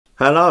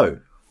Hello,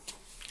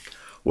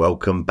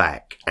 welcome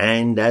back,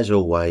 and as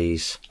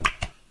always,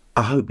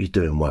 I hope you're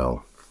doing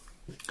well.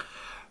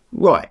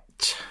 Right,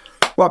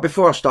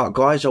 before I start,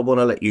 guys, I want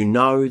to let you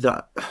know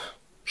that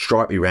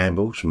Stripey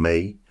Rambles,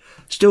 me,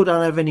 still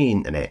don't have any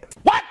internet.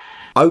 What?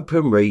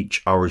 OpenReach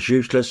are as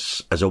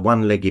useless as a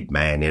one-legged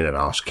man in an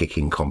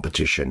arse-kicking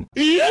competition.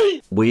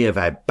 We have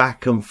had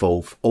back and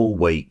forth all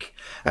week,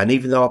 and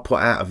even though I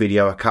put out a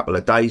video a couple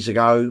of days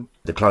ago,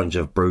 the Clones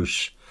of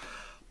Bruce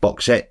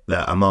box set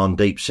that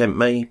Amandeep sent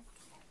me,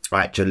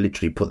 I had to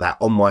literally put that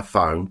on my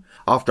phone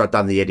after I'd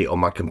done the edit on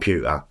my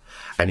computer,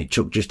 and it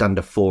took just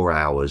under 4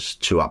 hours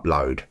to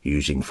upload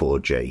using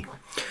 4G.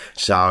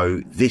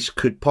 So this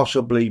could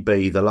possibly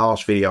be the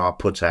last video I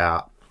put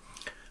out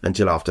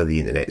until after the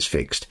internet's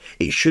fixed.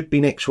 It should be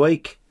next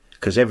week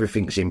because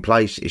everything's in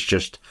place. It's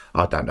just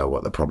I don't know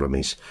what the problem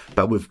is,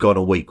 but we've gone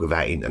a week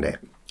without internet.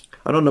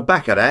 And on the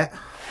back of that,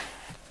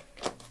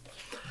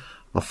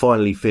 I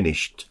finally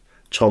finished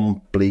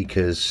Tom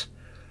Bleecker's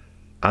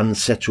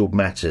Unsettled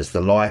Matters, the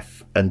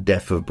life and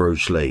death of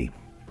Bruce Lee.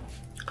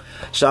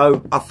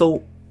 So I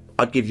thought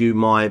I'd give you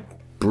my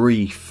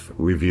brief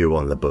review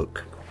on the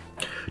book.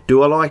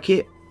 Do I like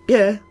it?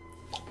 Yeah,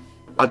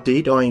 I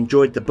did. I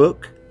enjoyed the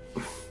book.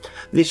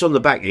 This on the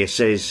back here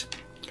says,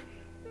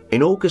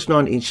 in August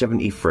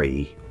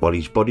 1973, while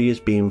his body is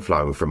being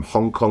flown from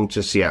Hong Kong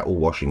to Seattle,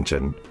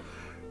 Washington,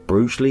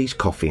 Bruce Lee's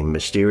coffin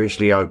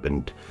mysteriously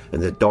opened and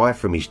the dye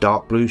from his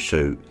dark blue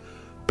suit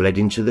bled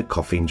into the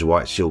coffin's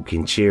white silk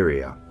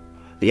interior.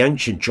 The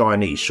ancient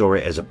Chinese saw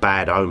it as a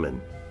bad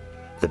omen.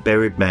 The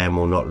buried man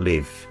will not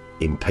live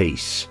in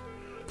peace.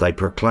 They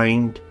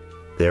proclaimed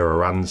there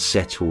are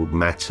unsettled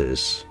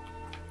matters.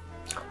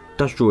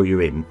 Does draw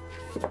you in.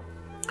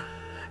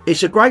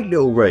 It's a great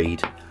little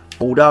read,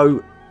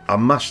 although I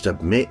must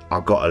admit I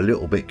got a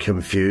little bit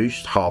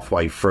confused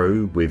halfway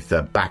through with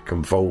the back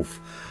and forth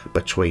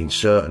between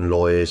certain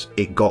lawyers.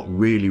 It got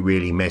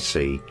really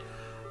messy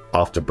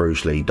after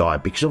Bruce Lee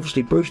died, because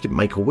obviously Bruce didn't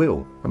make a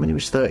will. I mean, he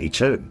was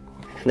 32.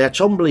 Now,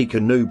 Tom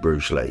Bleecker knew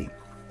Bruce Lee.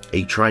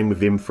 He trained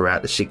with him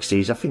throughout the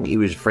 60s. I think he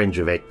was friends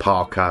with Ed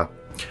Parker,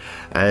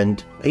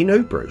 and he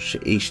knew Bruce.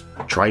 He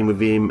trained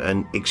with him,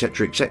 and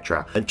etc,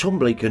 etc. And Tom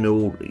Bleecker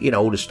knew,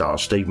 all the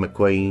stars. Steve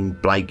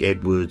McQueen, Blake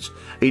Edwards.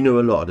 He knew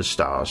a lot of the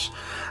stars,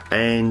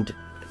 and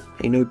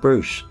he knew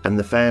Bruce and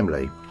the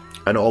family.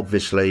 And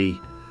obviously,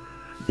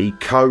 he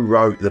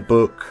co-wrote the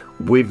book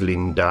with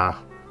Linda,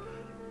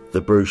 the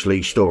Bruce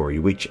Lee story,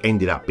 which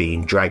ended up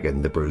being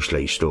Dragon, the Bruce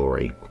Lee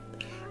story.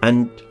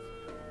 And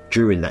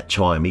during that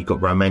time, he got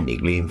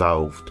romantically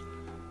involved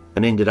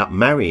and ended up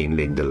marrying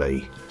Linda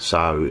Lee.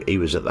 So he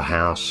was at the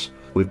house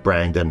with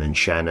Brandon and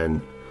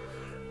Shannon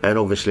and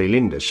obviously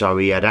Linda. So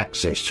he had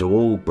access to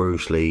all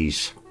Bruce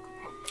Lee's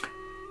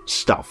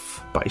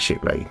stuff,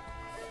 basically.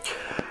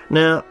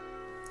 Now,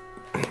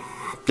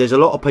 there's a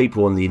lot of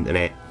people on the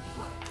internet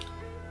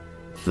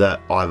that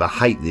either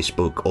hate this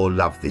book or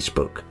love this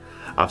book.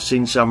 I've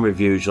seen some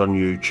reviews on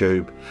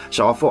YouTube,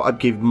 so I thought I'd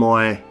give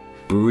my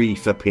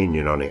brief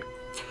opinion on it.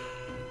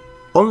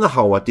 On the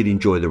whole, I did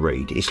enjoy the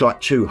read. It's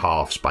like two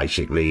halves,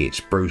 basically.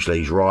 It's Bruce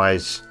Lee's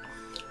rise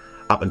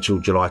up until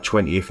July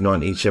 20th,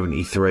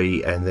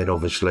 1973, and then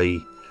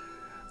obviously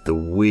the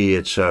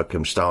weird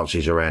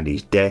circumstances around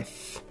his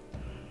death,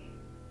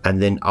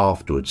 and then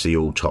afterwards the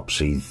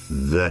autopsy,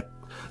 the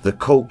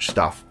court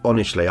stuff.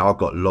 Honestly, I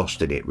got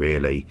lost in it,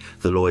 really.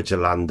 The Lloyds of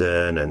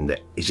London, and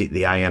is it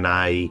the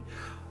A&A?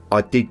 I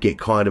did get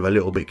kind of a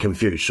little bit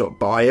confused,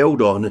 but I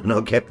held on and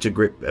I kept a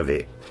grip of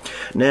it.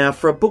 Now,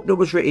 for a book that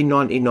was written in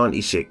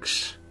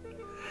 1996,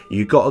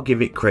 you got to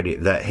give it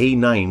credit that he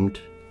named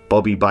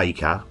Bobby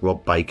Baker,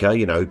 Rob Baker,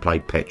 who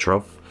played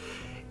Petrov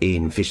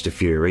in Fist of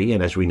Fury,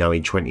 and as we know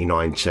in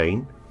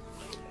 2019,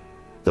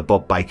 the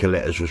Bob Baker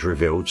letters was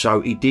revealed.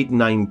 So he did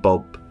name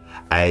Bob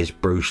as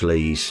Bruce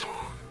Lee's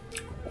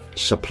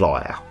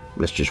supplier.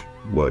 Let's just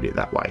word it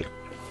that way.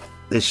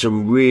 There's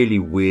some really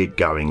weird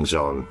goings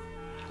on.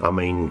 I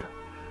mean,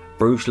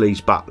 Bruce Lee's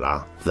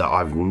butler, that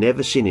I've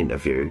never seen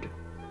interviewed,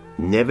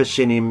 never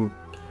seen him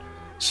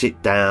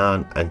sit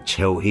down and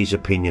tell his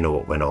opinion of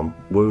what went on,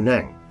 Wu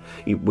Nang.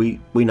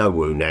 We know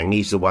Wu Nang.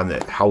 He's the one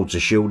that holds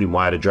the shield in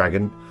Way of the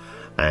Dragon,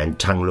 and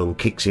Tung Lung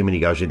kicks him and he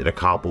goes into the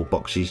cardboard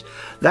boxes.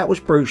 That was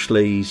Bruce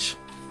Lee's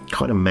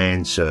kind of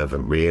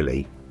manservant,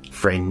 really,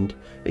 friend.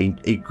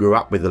 He grew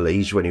up with the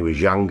Lees when he was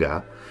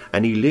younger,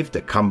 and he lived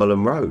at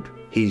Cumberland Road.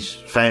 His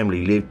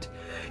family lived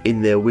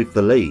in there with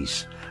the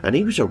Lees, and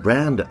he was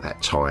around at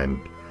that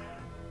time,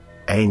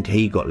 and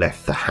he got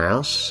left the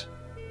house.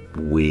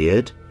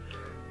 Weird.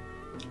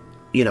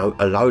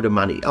 A load of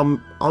money.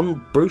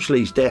 On Bruce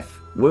Lee's death,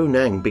 Wu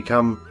Nang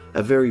become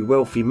a very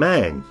wealthy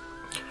man,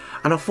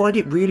 and I find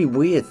it really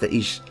weird that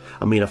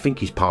I think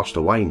he's passed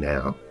away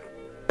now.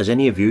 Has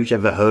any of you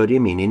ever heard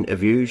him in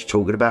interviews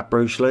talking about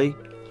Bruce Lee?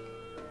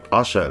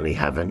 I certainly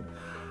haven't.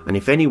 And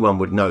if anyone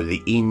would know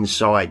the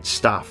inside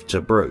stuff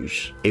to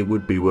Bruce, it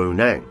would be Wu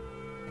Nang.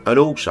 And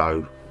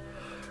also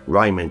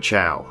Raymond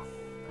Chow.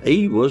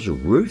 He was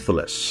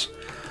ruthless.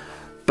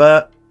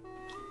 But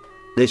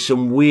there's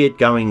some weird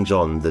goings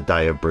on the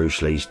day of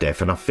Bruce Lee's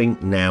death, and I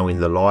think now in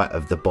the light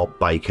of the Bob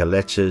Baker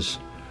letters,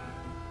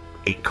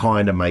 it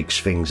kind of makes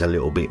things a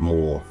little bit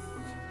more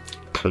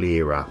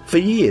clearer. For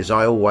years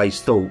I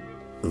always thought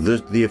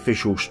the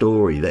official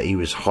story that he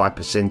was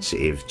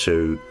hypersensitive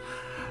to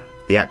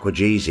the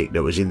aquagesic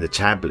that was in the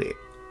tablet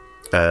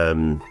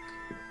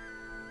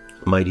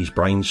made his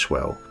brain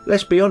swell.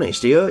 Let's be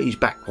honest, he hurt his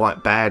back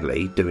quite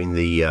badly doing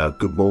the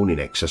good morning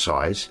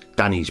exercise,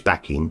 done his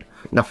back in,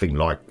 nothing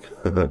like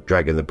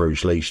dragging the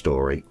Bruce Lee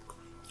story.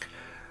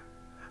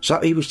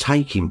 So he was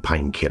taking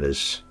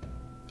painkillers.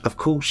 Of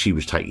course he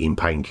was taking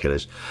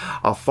painkillers.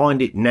 I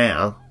find it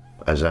now,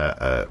 as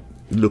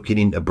looking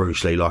into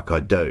Bruce Lee like I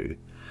do,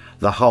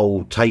 the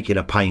whole taking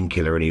a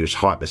painkiller and he was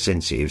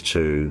hypersensitive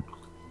to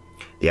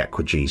the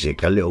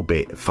aquagesic, a little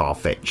bit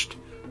far-fetched,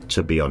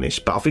 to be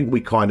honest, but I think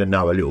we kind of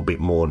know a little bit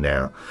more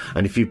now.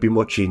 And if you've been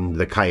watching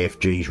the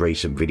KFG's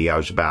recent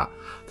videos about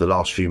the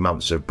last few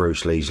months of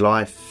Bruce Lee's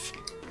life,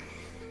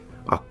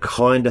 I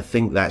kind of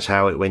think that's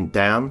how it went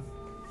down.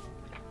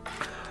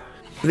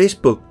 This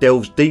book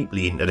delves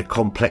deeply into the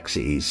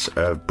complexities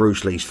of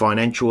Bruce Lee's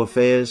financial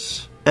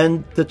affairs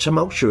and the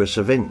tumultuous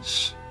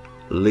events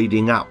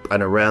leading up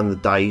and around the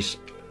days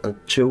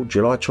until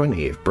July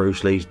 20th,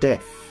 Bruce Lee's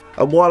death.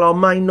 And while I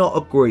may not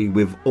agree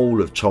with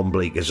all of Tom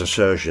Bleecker's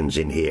assertions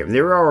in here, and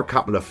there are a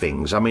couple of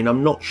things, I mean,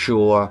 I'm not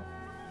sure,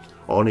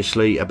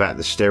 honestly, about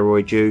the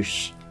steroid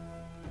use.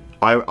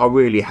 I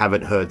really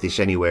haven't heard this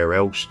anywhere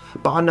else,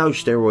 but I know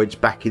steroids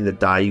back in the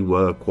day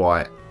were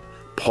quite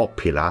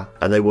popular,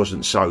 and they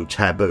wasn't so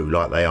taboo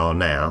like they are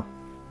now,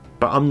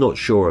 but I'm not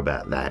sure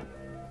about that.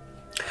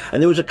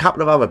 And there was a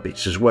couple of other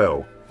bits as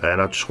well,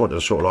 and I just wanted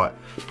to sort of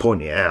like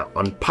point it out.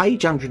 On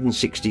page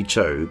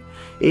 162,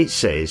 it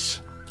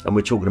says, and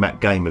we're talking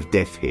about Game of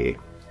Death here,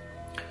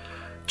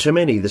 to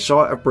many, the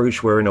sight of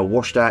Bruce wearing a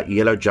washed-out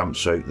yellow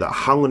jumpsuit that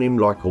hung on him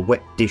like a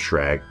wet dish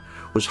rag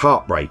was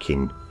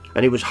heartbreaking,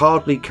 and it was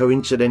hardly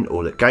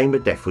coincidental that Game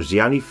of Death was the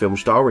only film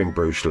starring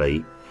Bruce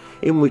Lee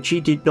in which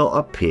he did not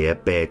appear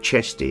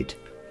bare-chested.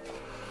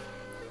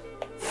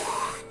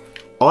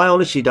 I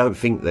honestly don't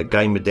think that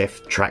Game of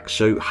Death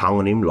tracksuit hung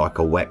on him like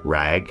a wet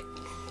rag,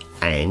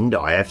 and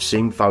I have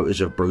seen photos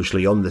of Bruce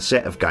Lee on the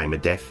set of Game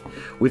of Death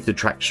with the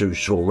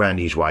tracksuit all round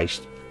his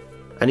waist,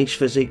 and his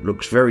physique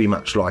looks very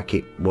much like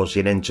it was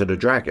in Enter the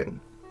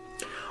Dragon.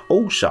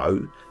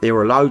 Also, there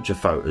are loads of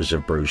photos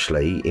of Bruce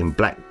Lee in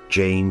black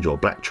jeans or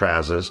black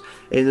trousers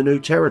in the New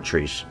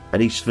Territories,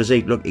 and his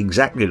physique looked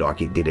exactly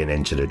like it did in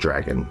Enter the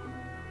Dragon.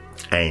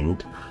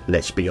 And,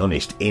 let's be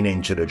honest, in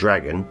Enter the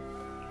Dragon,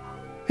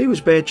 he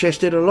was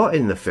bare-chested a lot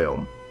in the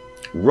film,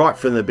 right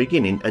from the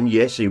beginning, and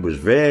yes, he was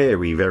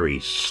very, very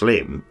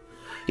slim.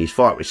 His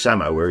fight with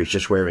Samo, where he's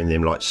just wearing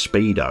them like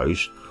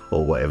Speedos,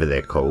 or whatever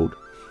they're called,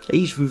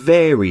 he's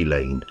very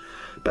lean.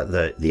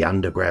 But the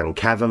underground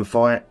cavern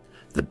fight,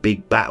 the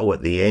big battle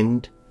at the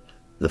end,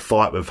 the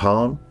fight with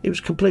Han, he was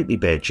completely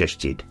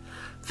bare-chested.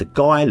 The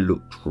guy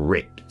looked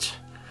ripped.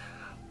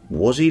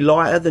 Was he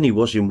lighter than he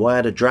was in Way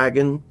of the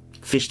Dragon,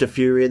 Fist of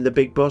Fury and the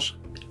Big Boss?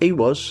 He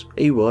was.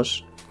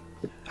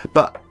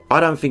 But I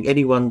don't think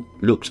anyone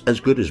looks as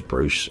good as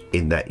Bruce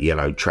in that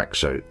yellow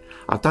tracksuit.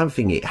 I don't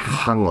think it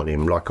hung on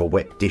him like a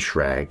wet dish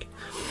rag.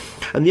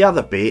 And the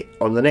other bit,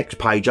 on the next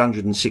page,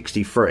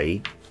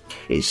 163,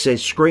 it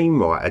says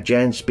screenwriter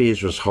Jan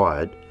Spears was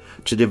hired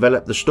to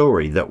develop the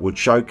story that would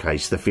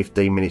showcase the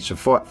 15 minutes of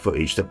fight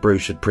footage that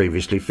Bruce had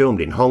previously filmed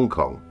in Hong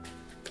Kong.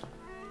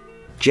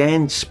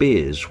 Jan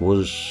Spears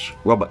was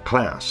Robert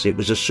Klaus. It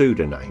was a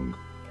pseudonym.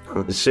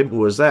 As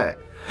simple as that.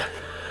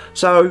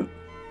 So,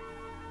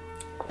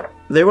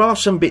 there are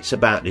some bits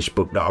about this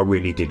book that I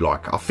really did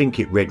like. I think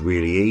it read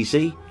really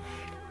easy.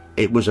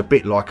 It was a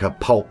bit like a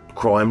pulp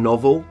crime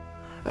novel.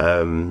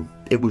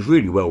 It was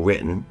really well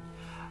written.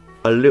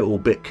 A little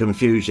bit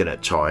confusing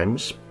at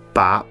times,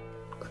 but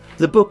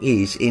the book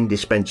is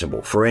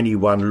indispensable for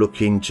anyone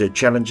looking to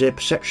challenge their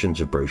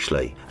perceptions of Bruce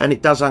Lee, and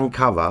it does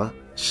uncover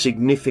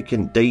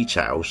significant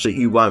details that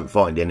you won't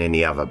find in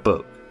any other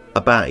book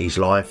about his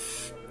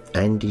life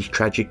and his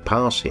tragic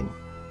passing.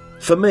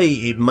 For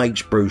me, it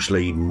makes Bruce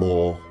Lee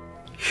more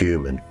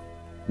human,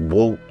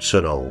 warts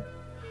and all.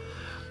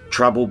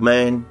 Troubled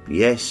man,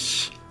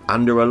 yes.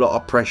 Under a lot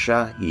of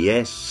pressure,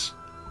 yes.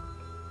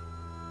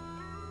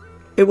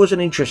 It was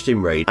an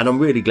interesting read, and I'm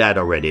really glad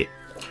I read it.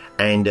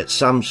 And at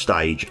some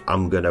stage,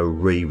 I'm going to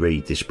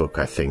reread this book,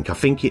 I think. I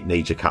think it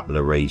needs a couple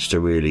of reads to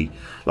really,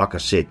 like I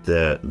said,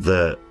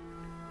 the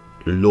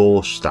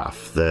law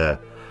stuff, the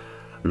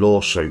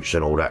lawsuits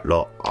and all that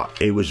lot,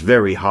 it was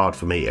very hard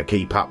for me to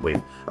keep up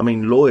with. I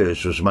mean,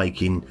 lawyers was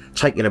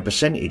taking a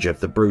percentage of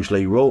the Bruce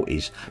Lee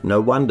royalties. No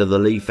wonder the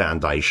Lee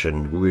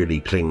Foundation really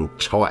clung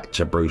tight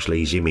to Bruce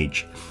Lee's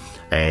image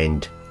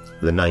and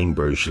the name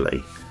Bruce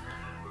Lee.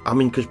 I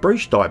mean, because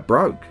Bruce died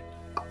broke,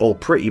 or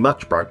pretty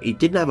much broke. He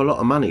didn't have a lot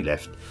of money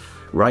left.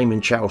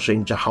 Raymond Chow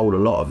seemed to hold a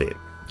lot of it,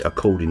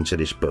 according to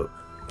this book.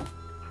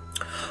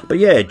 But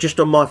yeah, just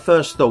on my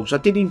first thoughts, I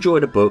did enjoy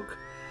the book.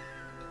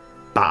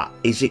 But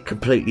is it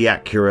completely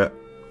accurate?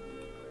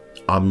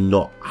 I'm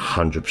not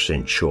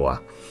 100% sure.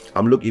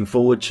 I'm looking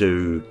forward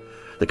to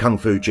the Kung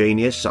Fu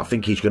Genius. I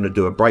think he's going to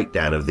do a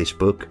breakdown of this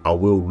book. I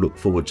will look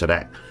forward to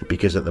that,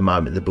 because at the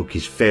moment the book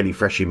is fairly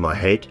fresh in my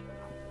head.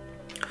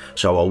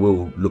 So I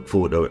will look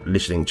forward to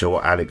listening to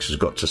what Alex has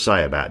got to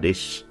say about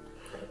this.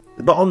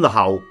 But on the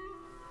whole,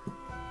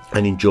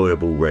 an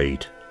enjoyable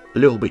read. A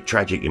little bit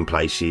tragic in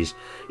places.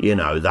 You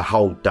know, the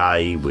whole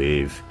day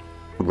with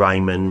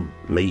Raymond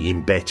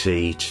meeting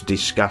Betty to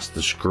discuss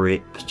the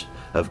script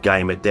of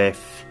Game of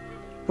Death.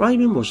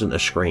 Raymond wasn't a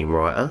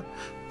screenwriter.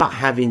 But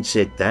having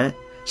said that,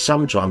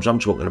 sometimes I'm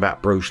talking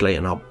about Bruce Lee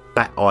and I'll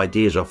bat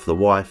ideas off the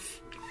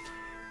wife.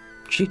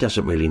 She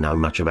doesn't really know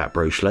much about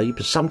Bruce Lee,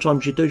 but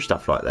sometimes you do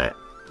stuff like that.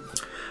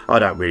 I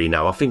don't really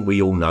know. I think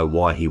we all know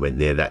why he went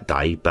there that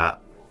day,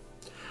 but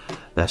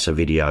that's a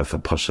video for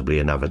possibly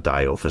another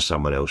day or for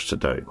someone else to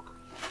do.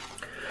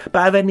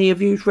 But have any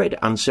of you read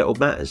Unsettled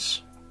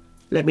Matters?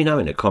 Let me know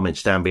in the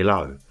comments down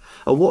below.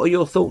 And what are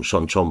your thoughts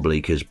on Tom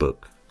Bleecker's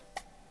book?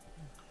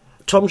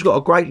 Tom's got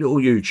a great little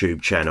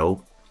YouTube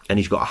channel, and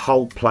he's got a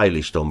whole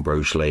playlist on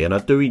Bruce Lee, and I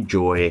do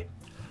enjoy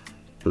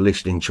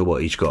listening to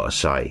what he's got to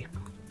say.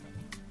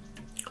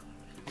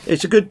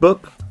 It's a good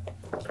book,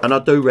 and I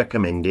do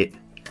recommend it.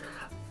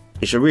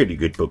 It's a really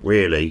good book,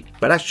 really,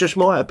 but that's just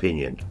my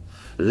opinion.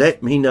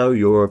 Let me know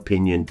your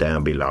opinion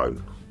down below.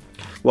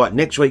 Right,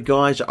 next week,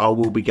 guys, I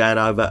will be going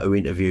over to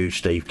interview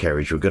Steve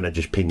Kerridge. We're going to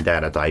just pin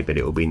down a day, but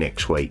it will be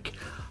next week.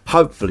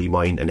 Hopefully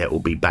my internet will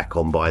be back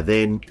on by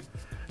then,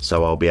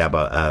 so I'll be able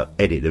to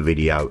edit the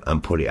video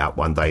and put it up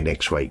one day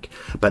next week.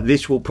 But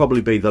this will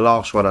probably be the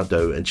last one I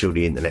do until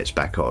the internet's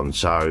back on,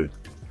 so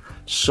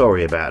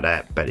sorry about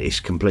that, but it's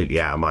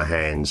completely out of my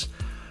hands,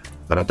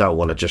 and I don't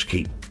want to just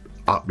keep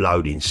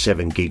uploading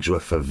 7 gigs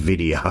worth of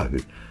video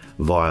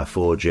via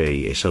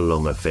 4G. It's a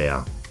long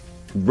affair.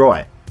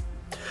 Right,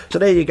 so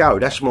there you go.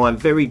 That's my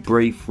very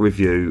brief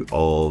review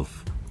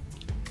of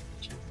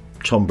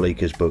Tom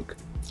Bleecker's book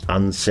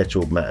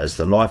Unsettled Matters,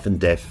 the life and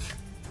death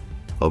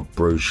of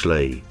Bruce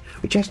Lee,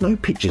 which has no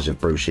pictures of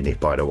Bruce in it,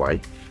 by the way.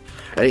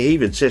 And it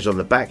even says on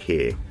the back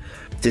here,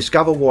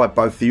 discover why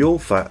both the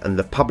author and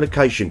the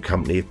publication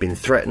company have been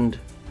threatened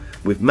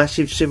with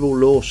massive civil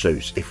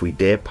lawsuits if we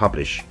dare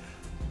publish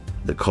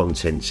the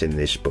contents in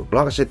this book.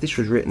 Like I said, this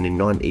was written in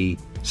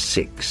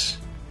 1996.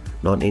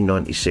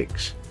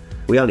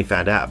 We only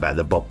found out about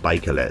the Bob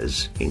Baker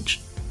letters in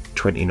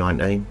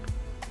 2019.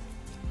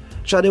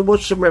 So there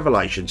was some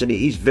revelations, and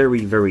it is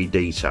very, very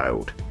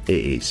detailed.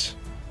 It is.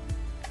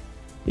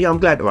 Yeah, I'm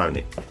glad to own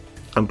it.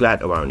 I'm glad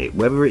to own it.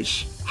 Whether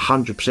it's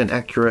 100%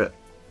 accurate,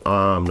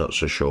 I'm not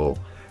so sure.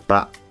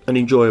 But an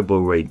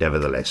enjoyable read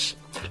nevertheless.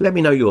 Let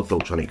me know your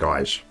thoughts on it,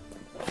 guys.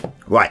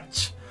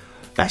 Right,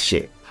 that's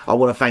it. I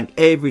want to thank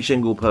every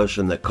single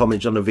person that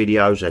comments on the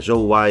videos, as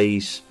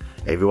always.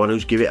 Everyone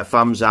who's given it a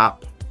thumbs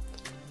up.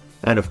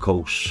 And of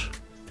course,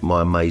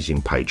 my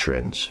amazing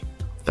patrons.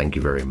 Thank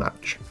you very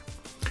much.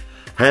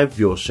 Have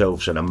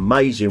yourselves an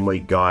amazing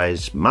week,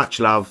 guys. Much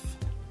love.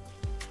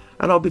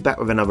 And I'll be back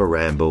with another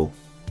ramble.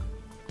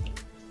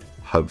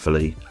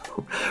 Hopefully,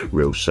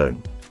 real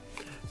soon.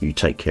 You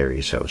take care of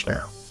yourselves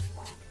now.